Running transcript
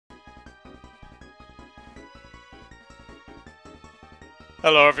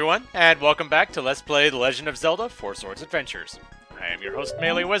Hello everyone, and welcome back to Let's Play The Legend of Zelda 4 Swords Adventures. I am your host,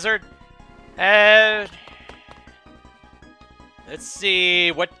 MeleeWizard, and let's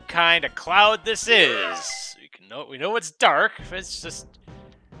see what kind of cloud this is. We know it's dark, it's just...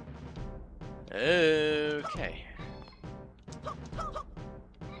 Okay.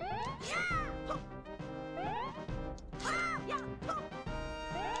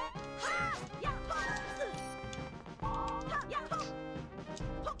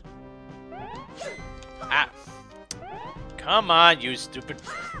 Ah. Come on, you stupid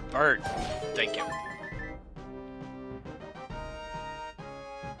bird. Thank you.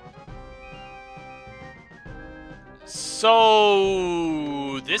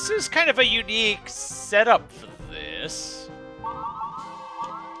 So, this is kind of a unique setup for this.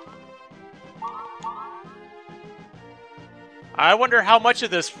 I wonder how much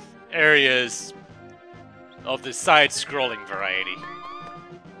of this area is of the side-scrolling variety.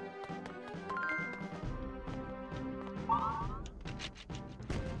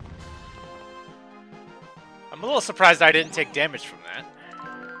 I'm a little surprised I didn't take damage from that.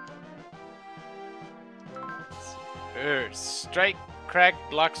 Strike, crack,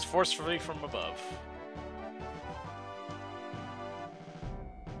 blocks forcefully from above.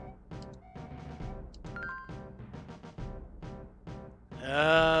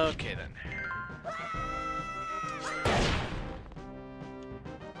 Okay then.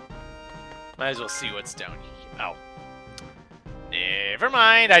 Might as well see what's down here. Oh. Never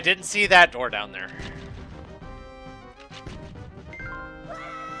mind, I didn't see that door down there.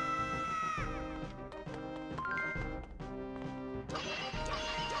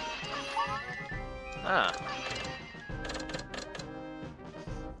 Ah.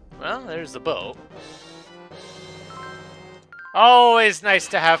 Well, there's the boat. Always nice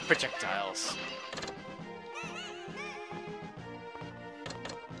to have projectiles.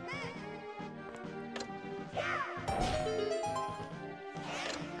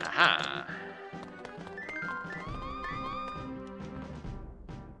 Aha.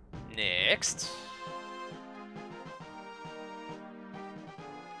 Next.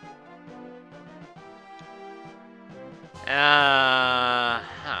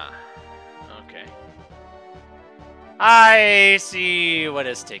 Okay. I see what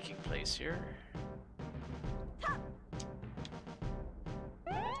is taking place here.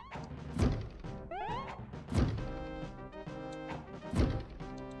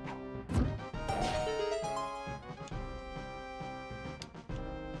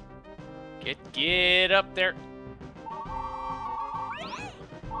 Get up there.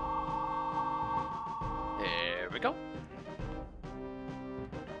 There we go.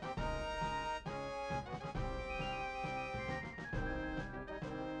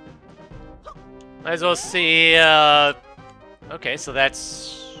 Might as well see, okay, so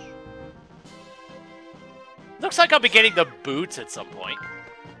that's... Looks like I'll be getting the boots at some point.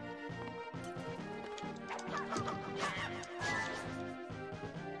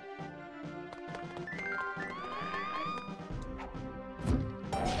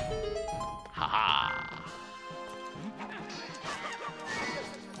 Haha.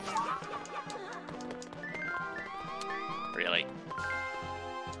 Really?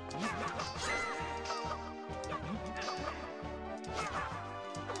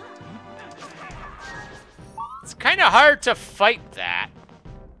 It's kind of hard to fight that.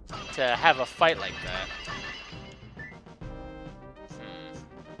 To have a fight like that.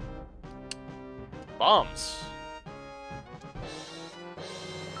 Bombs.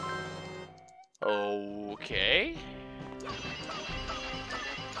 Okay.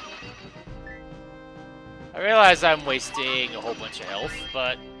 I realize I'm wasting a whole bunch of health,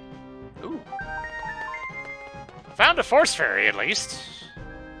 but... Ooh. Found a force fairy, at least.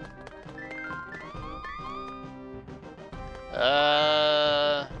 Here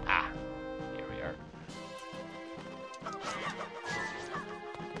we are.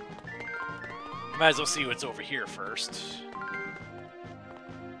 Might as well see what's over here first.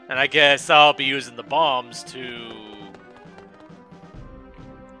 And I guess I'll be using the bombs to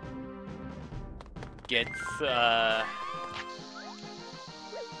get through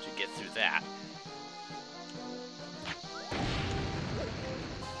that.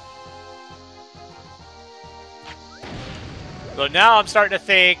 So now I'm starting to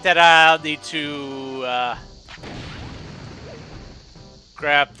think that I'll need to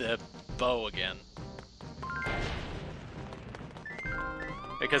grab the bow again.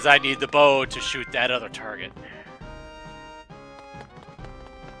 Because I need the bow to shoot that other target.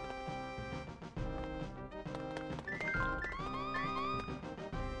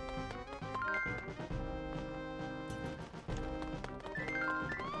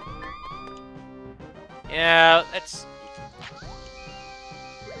 Yeah, let's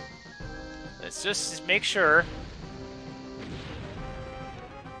just make sure.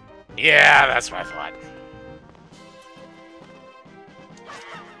 Yeah, that's what I thought.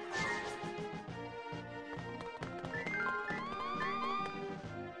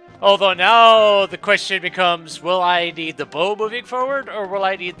 Although now the question becomes, will I need the bow moving forward, or will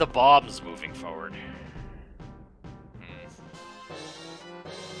I need the bombs moving forward?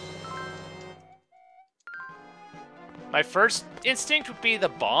 My first instinct would be the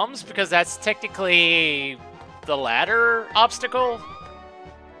bombs, because that's technically the ladder obstacle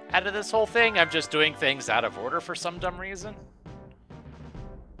out of this whole thing. I'm just doing things out of order for some dumb reason.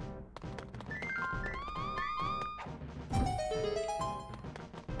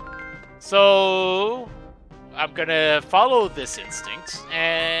 So I'm gonna follow this instinct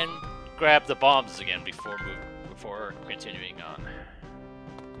and grab the bombs again before continuing on.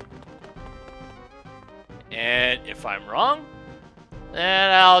 And if I'm wrong,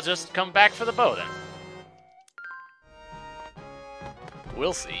 then I'll just come back for the bow then.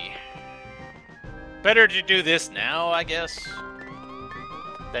 We'll see. Better to do this now, I guess,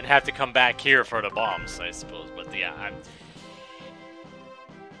 than have to come back here for the bombs, I suppose. But yeah,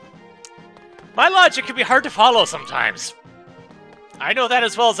 my logic can be hard to follow sometimes. I know that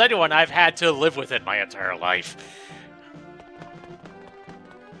as well as anyone. I've had to live with it my entire life.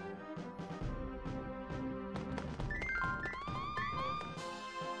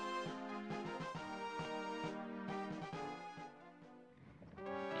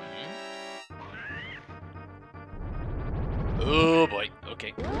 Oh boy,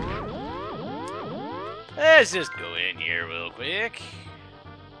 okay. Let's just go in here real quick.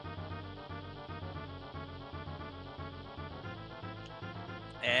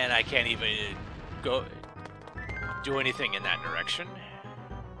 And I can't even do anything in that direction.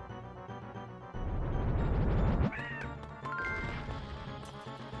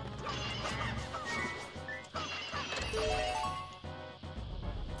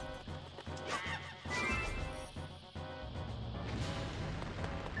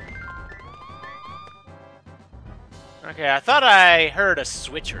 Okay, I thought I heard a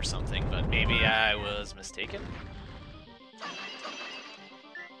switch or something, but maybe I was mistaken.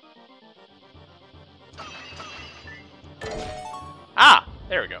 Ah!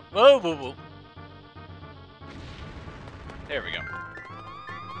 There we go. Whoa, whoa, whoa. There we go.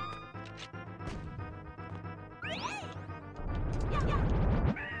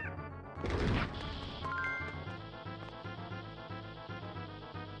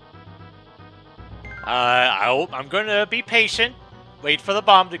 I'm gonna be patient. Wait for the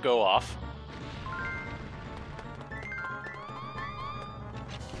bomb to go off.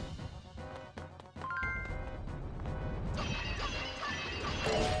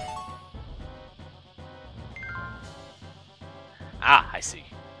 Ah, I see.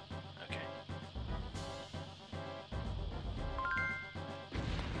 Okay.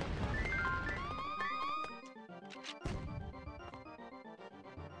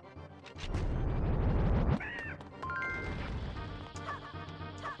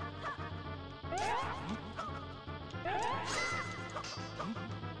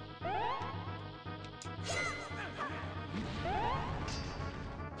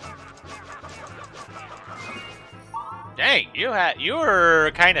 Dang, you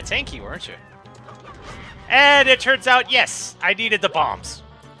were kind of tanky, weren't you? And it turns out, yes, I needed the bombs.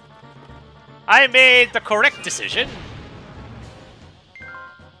 I made the correct decision.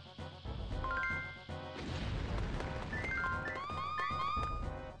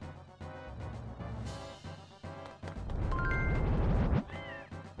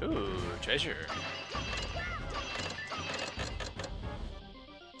 Ooh, treasure.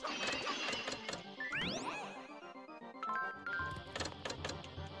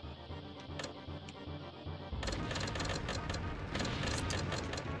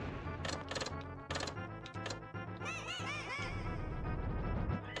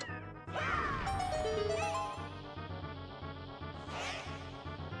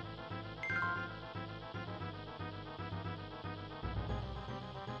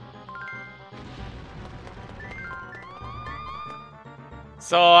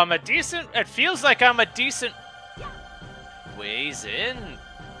 So I'm a decent, it feels like I'm a decent ways in.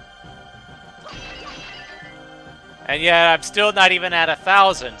 And yet I'm still not even at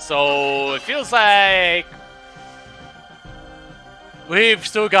 1,000, so it feels like we've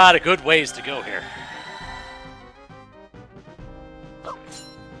still got a good ways to go here.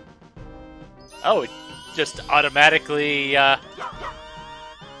 Oh, it just automatically,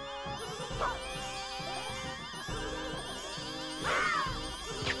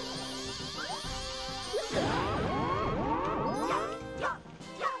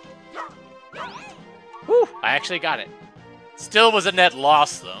 actually got it. Still was a net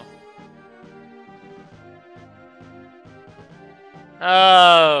loss, though.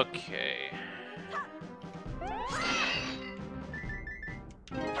 Okay.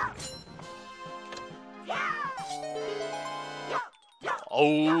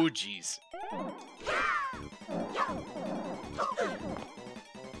 Oh, jeez.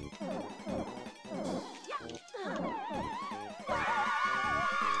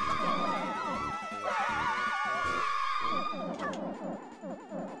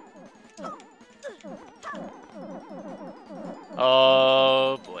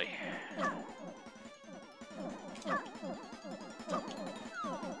 Oh, boy.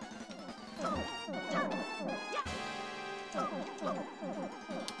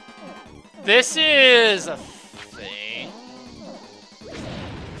 This is a thing.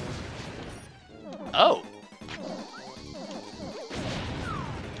 Oh.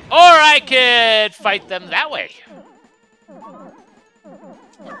 Or I could fight them that way.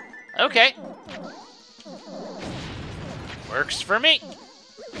 Okay. Works for me.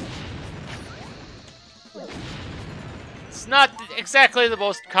 It's not exactly the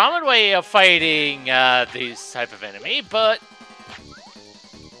most common way of fighting these type of enemy, but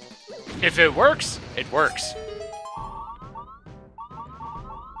if it works, it works.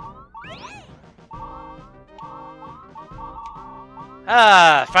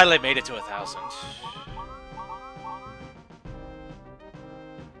 Ah, finally made it to 1,000.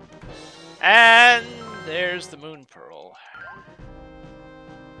 And there's the Moon Pearl.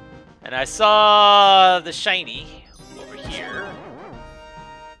 And I saw the shiny over here.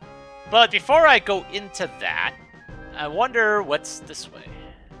 But before I go into that, I wonder what's this way.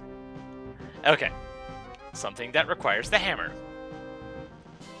 Okay, something that requires the hammer.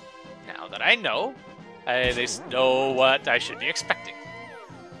 Now that I know, I at least know what I should be expecting.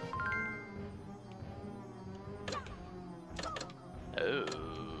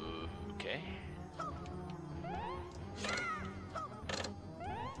 Okay.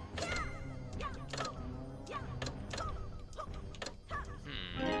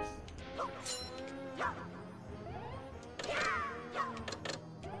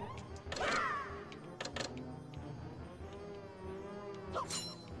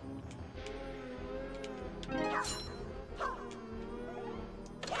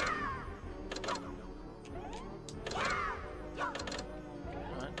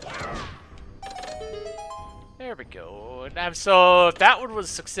 There we go. And so if that one was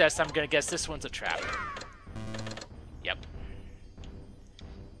a success, I'm gonna guess this one's a trap. Yep.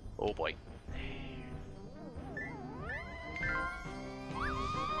 Oh boy.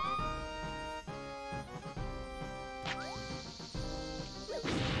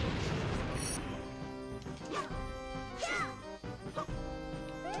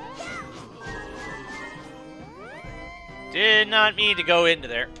 Did not mean to go into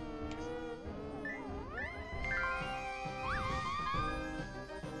there.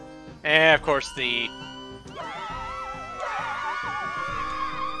 And of course the...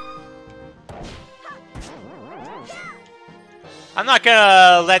 I'm not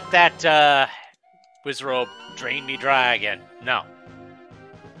gonna let that Wizrobe drain me dry again. No.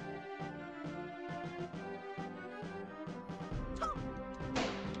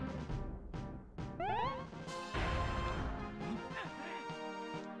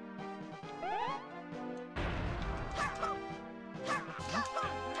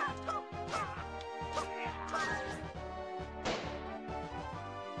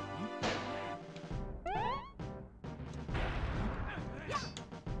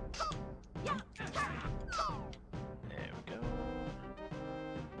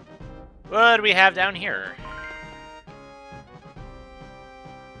 What do we have down here?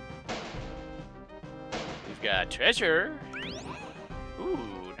 We've got treasure. Ooh,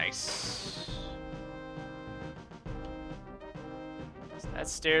 nice. So that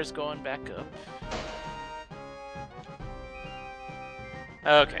stair's going back up.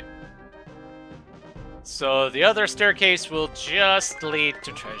 Okay. So the other staircase will just lead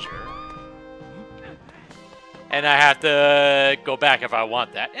to treasure. And I have to go back if I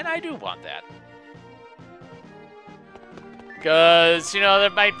want that. And I do want that. Because, you know, there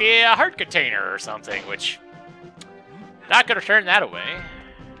might be a heart container or something, which... Not going to turn that away.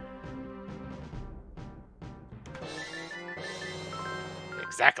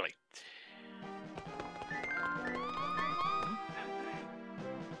 Exactly.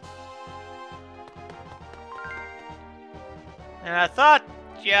 And I thought,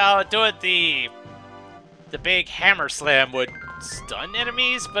 yeah, doing the big hammer slam would stun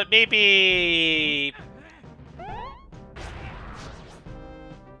enemies, but maybe...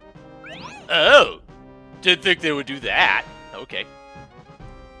 Oh! Didn't think they would do that. Okay.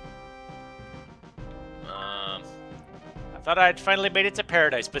 I thought I'd finally made it to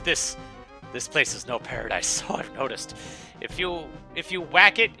paradise, but this place is no paradise, so I've noticed. If you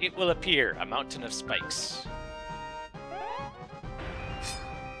whack it, it will appear a mountain of spikes.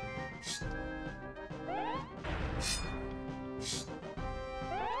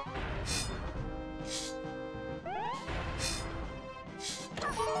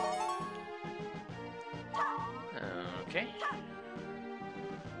 Okay.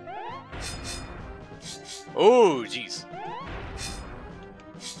 Oh, jeez.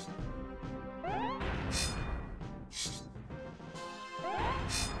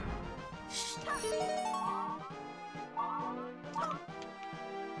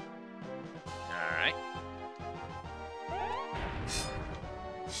 Alright.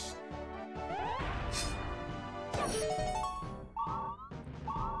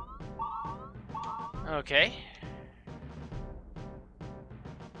 Okay.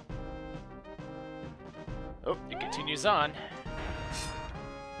 Oh, it continues on.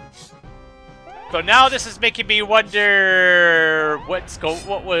 So now this is making me wonder what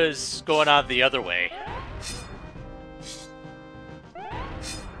was going on the other way.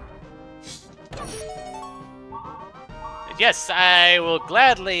 And yes, I will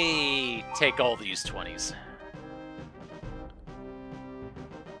gladly take all these 20s.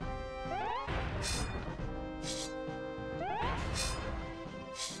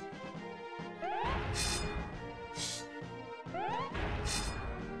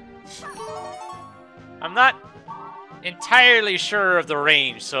 I'm not entirely sure of the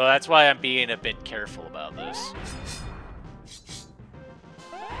range, so that's why I'm being a bit careful about this.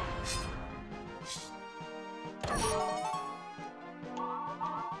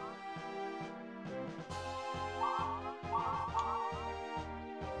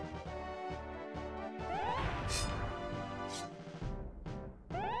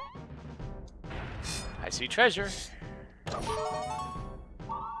 I see treasure.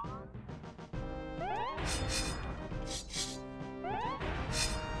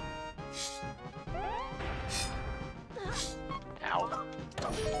 Ow.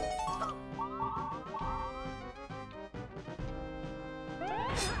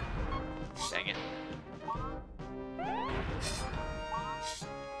 Dang it.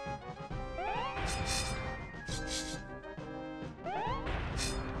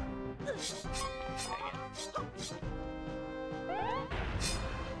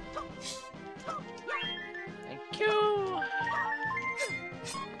 Thank you.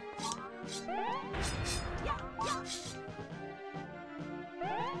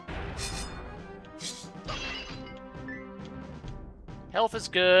 Health is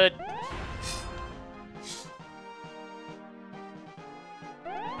good.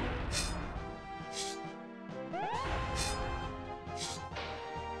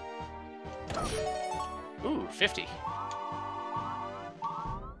 Ooh, 50.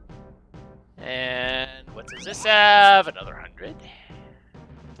 And what does this have? Another 100.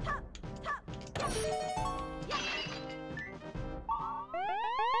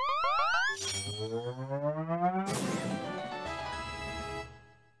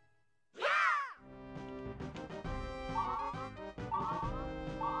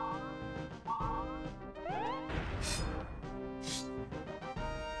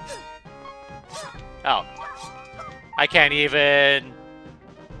 Oh. I can't even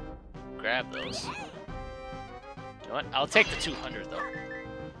grab those. You know what? I'll take the 200 though.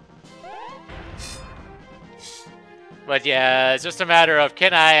 But yeah, it's just a matter of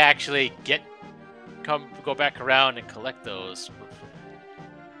can I actually go back around and collect those.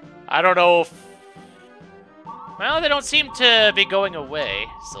 I don't know if... Well, they don't seem to be going away,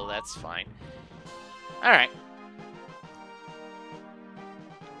 so that's fine. Alright.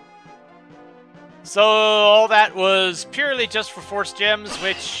 So, all that was purely just for Force Gems,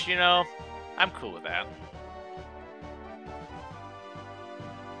 which, you know, I'm cool with that.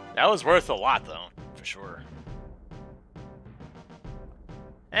 That was worth a lot, though, for sure.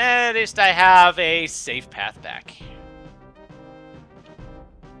 At least I have a safe path back.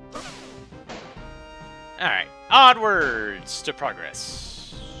 Alright, onwards to progress.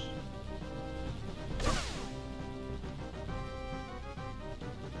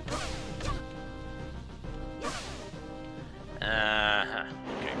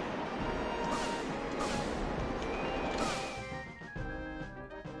 Okay.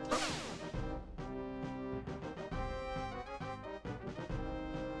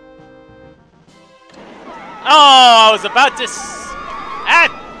 Oh, I was about to... Ah!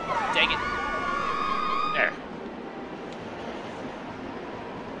 Dang it. There.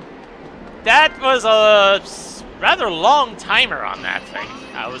 That was a rather long timer on that thing.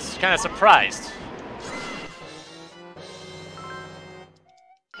 I was kind of surprised.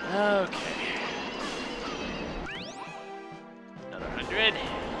 Okay. Another 100.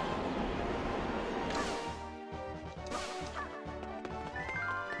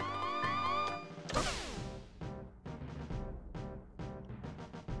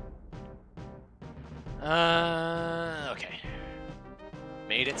 Okay.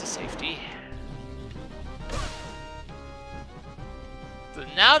 Made it to safety. So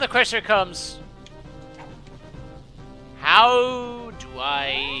now the question comes, how do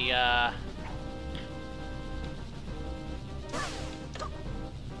I,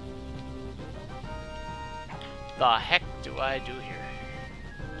 the heck do I do here?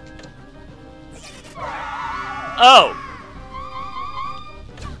 Oh!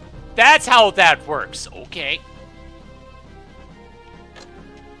 That's how that works. Okay.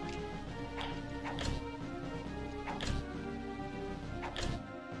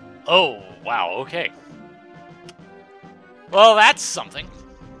 Oh, wow, okay. Well, that's something.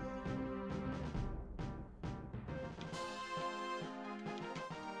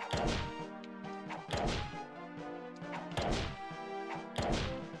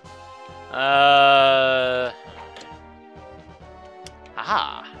 Aha.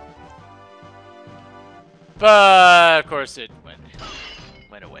 But, of course, it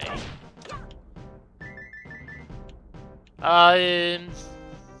went away.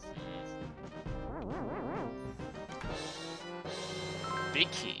 Big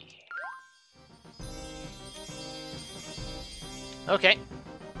key. Okay.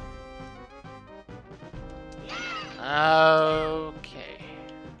 Okay.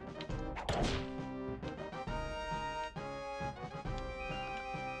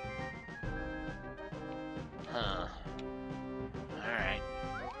 Huh. Alright.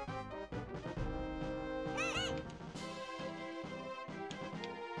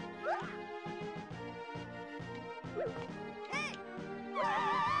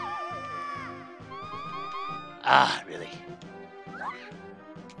 Ah, really?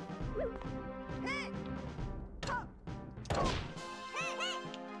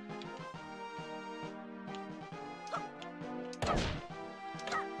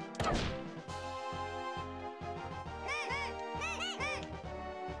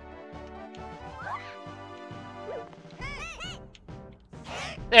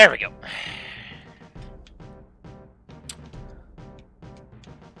 There we go.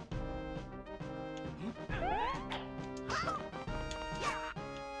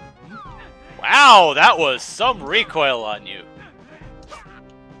 Wow, that was some recoil on you.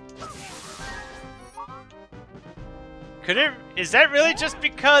 Could it? Is that really just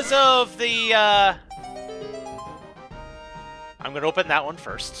because of the, I'm gonna open that one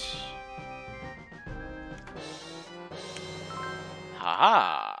first.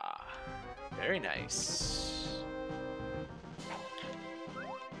 Haha. Very nice.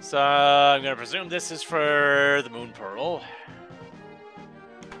 So, I'm gonna presume this is for the Moon Pearl.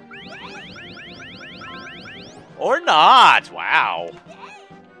 Or not! Wow.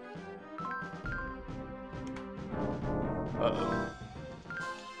 Uh-oh.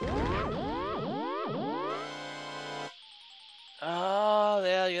 Oh,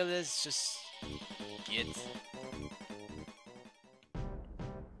 yeah, let's just get...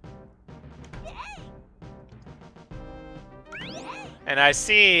 And I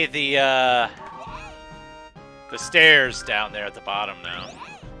see the stairs down there at the bottom now.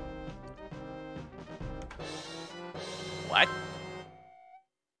 What?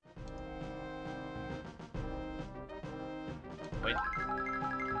 Wait.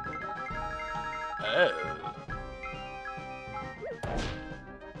 Oh.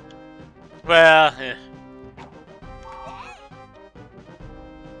 Well,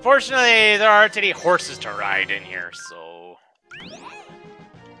 fortunately, there aren't any horses to ride in here, so...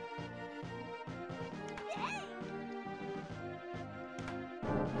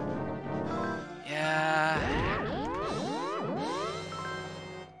 Yeah...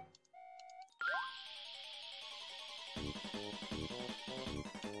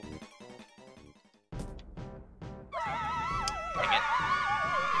 Dang it.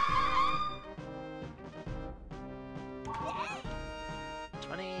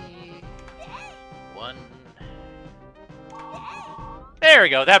 There we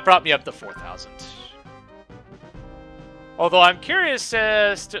go. That brought me up to 4,000. Although I'm curious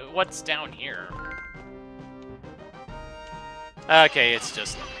as to what's down here. Okay, it's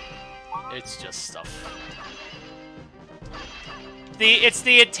just stuff. It's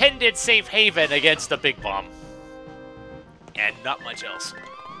the intended safe haven against the big bomb. And not much else.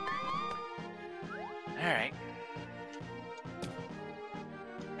 Alright.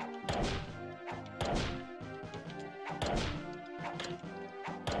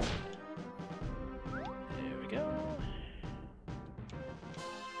 There we go.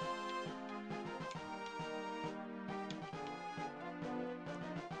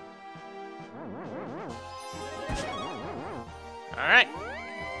 Alright.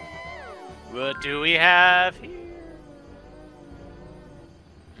 What do we have here?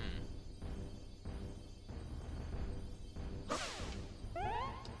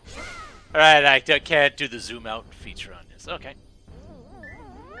 Alright, I can't do the zoom out feature on this. Okay.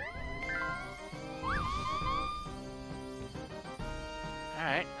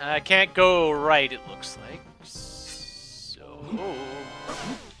 Alright, I can't go right, it looks like. So...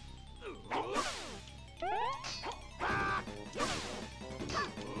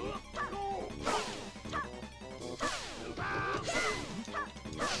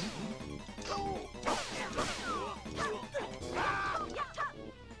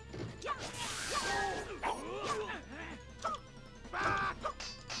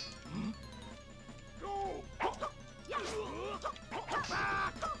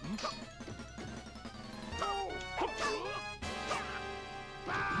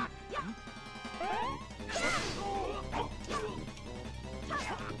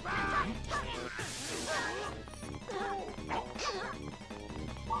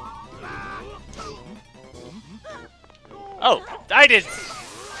 Oh, I didn't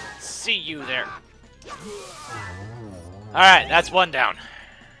see you there. Alright, that's one down.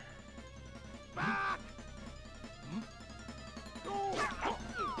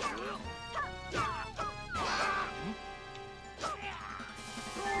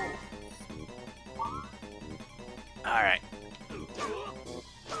 Alright.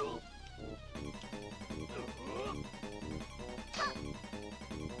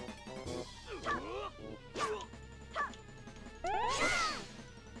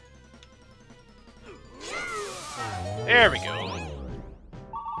 There we go.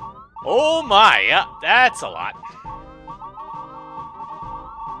 Oh my, yeah, that's a lot.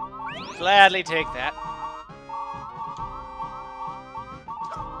 Gladly take that.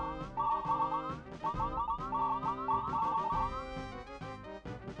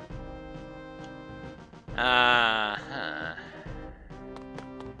 Uh-huh.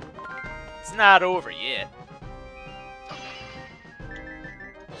 It's not over yet.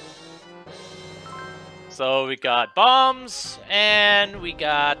 So we got bombs, and we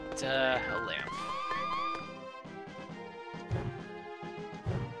got a lamp.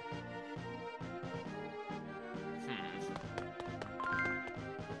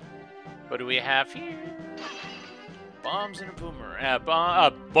 What do we have here? Bombs and a boomerang.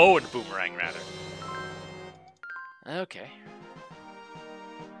 Bow and a boomerang, rather. Okay.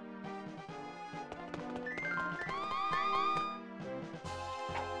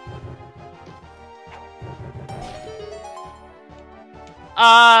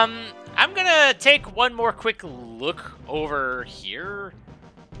 I'm gonna take one more quick look over here.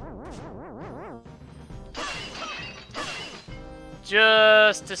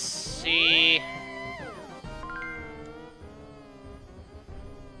 Just to see.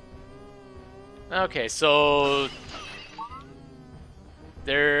 Okay, so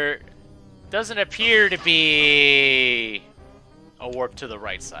there doesn't appear to be a warp to the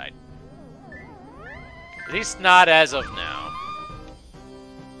right side. At least not as of now.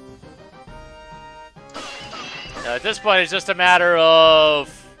 At this point, it's just a matter of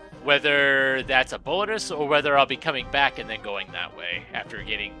whether that's a bonus or whether I'll be coming back and then going that way after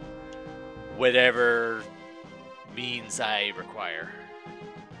getting whatever means I require.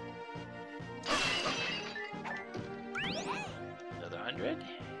 Another 100.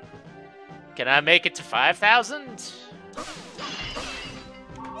 Can I make it to 5,000?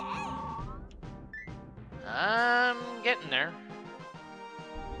 I'm getting there.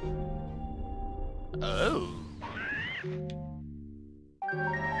 Oh.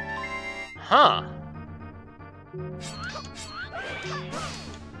 Huh.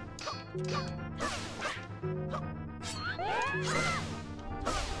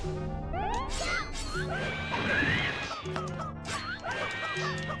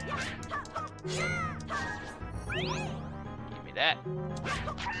 Give me that.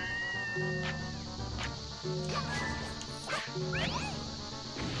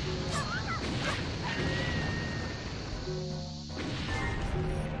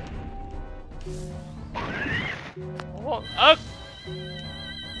 Oh,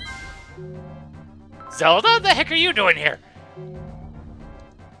 Zelda? The heck are you doing here?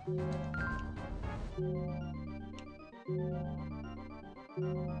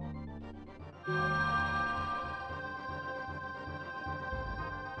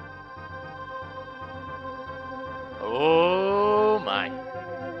 Oh my.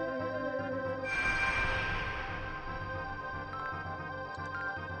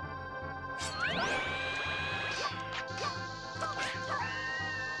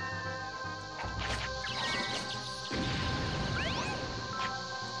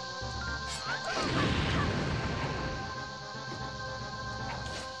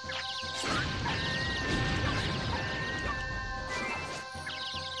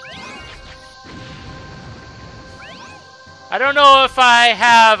 I don't know if I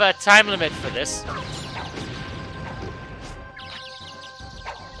have a time limit for this.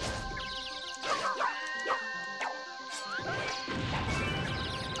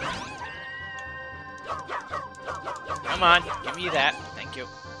 Come on, give me that. Thank you.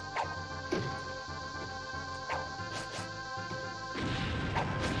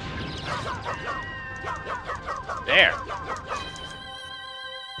 There.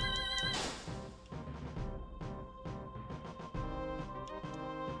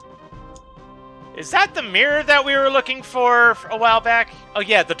 Is that the mirror that we were looking for a while back? Oh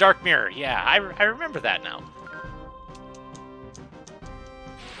yeah, the dark mirror. Yeah, I remember that now.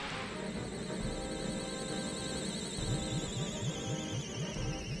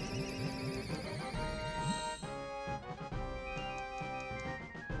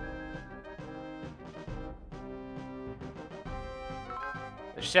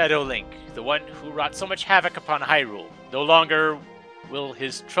 The Shadow Link, the one who wrought so much havoc upon Hyrule, no longer will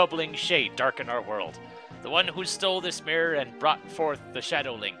his troubling shade darken our world. The one who stole this mirror and brought forth the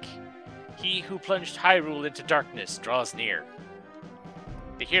Shadow Link. He who plunged Hyrule into darkness draws near.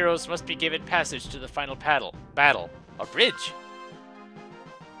 The heroes must be given passage to the final battle. A bridge!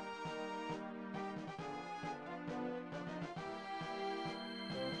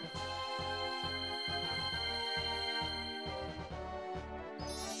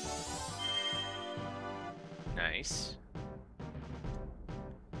 Nice.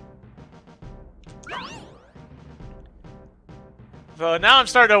 So now I'm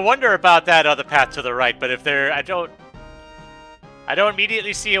starting to wonder about that other path to the right, but if there, I don't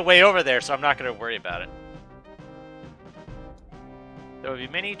immediately see a way over there, so I'm not going to worry about it. There will be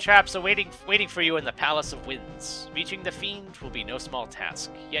many traps waiting for you in the Palace of Winds. Reaching the Fiend will be no small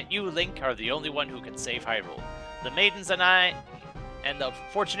task. Yet you, Link, are the only one who can save Hyrule. The maidens and I, and the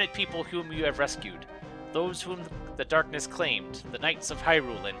fortunate people whom you have rescued. Those whom the darkness claimed, the Knights of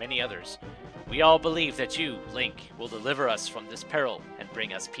Hyrule and many others. We all believe that you, Link, will deliver us from this peril and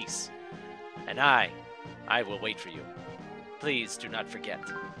bring us peace. And I will wait for you. Please do not forget.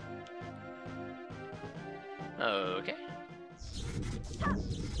 Okay.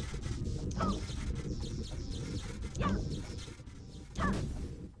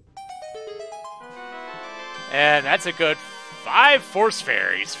 And that's a good 5 Force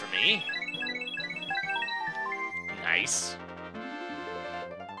Fairies for me. Nice.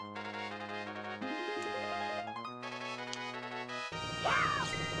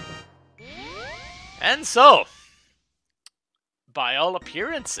 And so, by all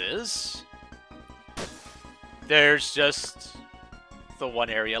appearances, there's just the one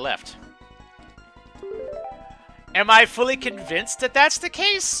area left. Am I fully convinced that that's the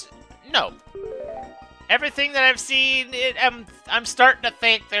case? No. Everything that I've seen, I'm starting to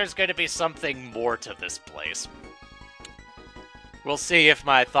think there's going to be something more to this place. We'll see if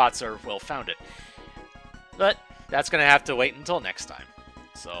my thoughts are well-founded. But that's going to have to wait until next time.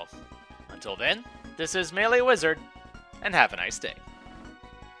 So, until then, this is MeleeWizard, and have a nice day.